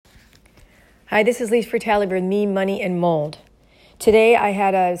Hi, this is Lise Fratelli with Me, Money, and Mold. Today I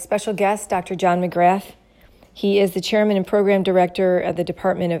had a special guest, Dr. John McGrath. He is the chairman and program director of the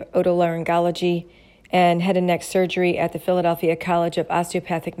Department of Otolaryngology and Head and Neck Surgery at the Philadelphia College of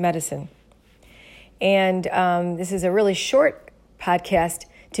Osteopathic Medicine. And this is a really short podcast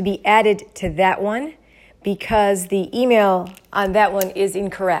to be added to that one because the email on that one is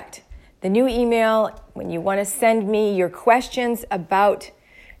incorrect. The new email, when you want to send me your questions about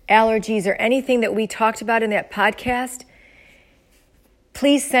allergies or anything that we talked about in that podcast,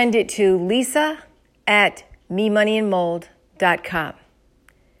 please send it to lisa@memoneyandmold.com.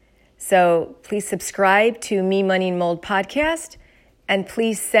 So please subscribe to Me, Money, and Mold podcast, and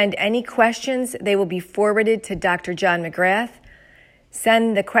please send any questions. They will be forwarded to Dr. John McGrath.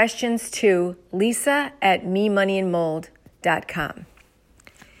 Send the questions to lisa@memoneyandmold.com.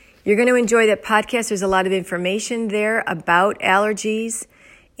 You're going to enjoy that podcast. There's a lot of information there about allergies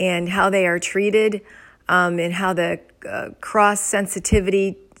and how they are treated, and how the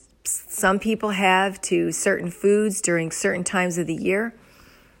cross-sensitivity some people have to certain foods during certain times of the year.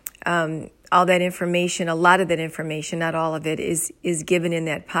 All that information, a lot of that information, not all of it, is given in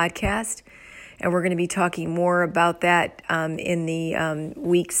that podcast. And we're going to be talking more about that in the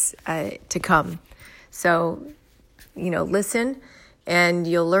weeks to come. So, listen, and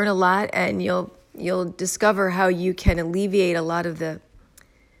you'll learn a lot, and you'll discover how you can alleviate a lot of the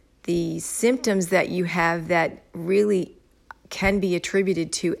symptoms that you have that really can be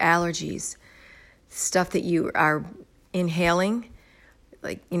attributed to allergies, stuff that you are inhaling,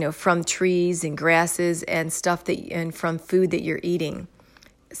 like, from trees and grasses and stuff and from food that you're eating.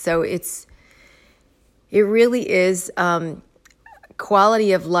 So it really is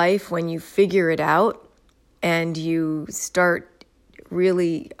quality of life when you figure it out and you start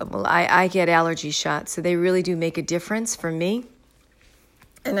really, I get allergy shots, so they really do make a difference for me.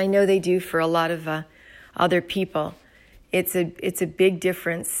 And I know they do for a lot of other people. It's a big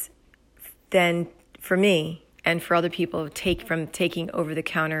difference than for me and for other people from taking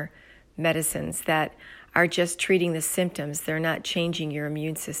over-the-counter medicines that are just treating the symptoms. They're not changing your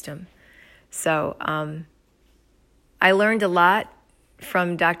immune system. So I learned a lot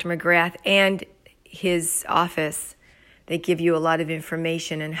from Dr. McGrath and his office. They give you a lot of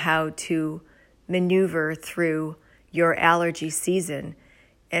information on how to maneuver through your allergy season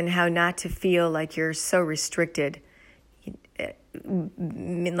and how not to feel like you're so restricted,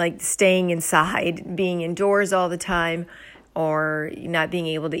 like staying inside, being indoors all the time, or not being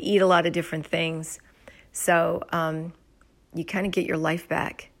able to eat a lot of different things. So you kind of get your life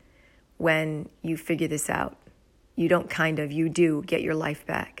back when you figure this out. You do get your life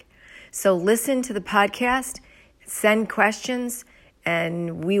back. So listen to the podcast, send questions,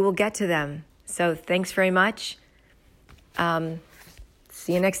 and we will get to them. So thanks very much.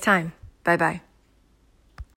 See you next time. Bye-bye.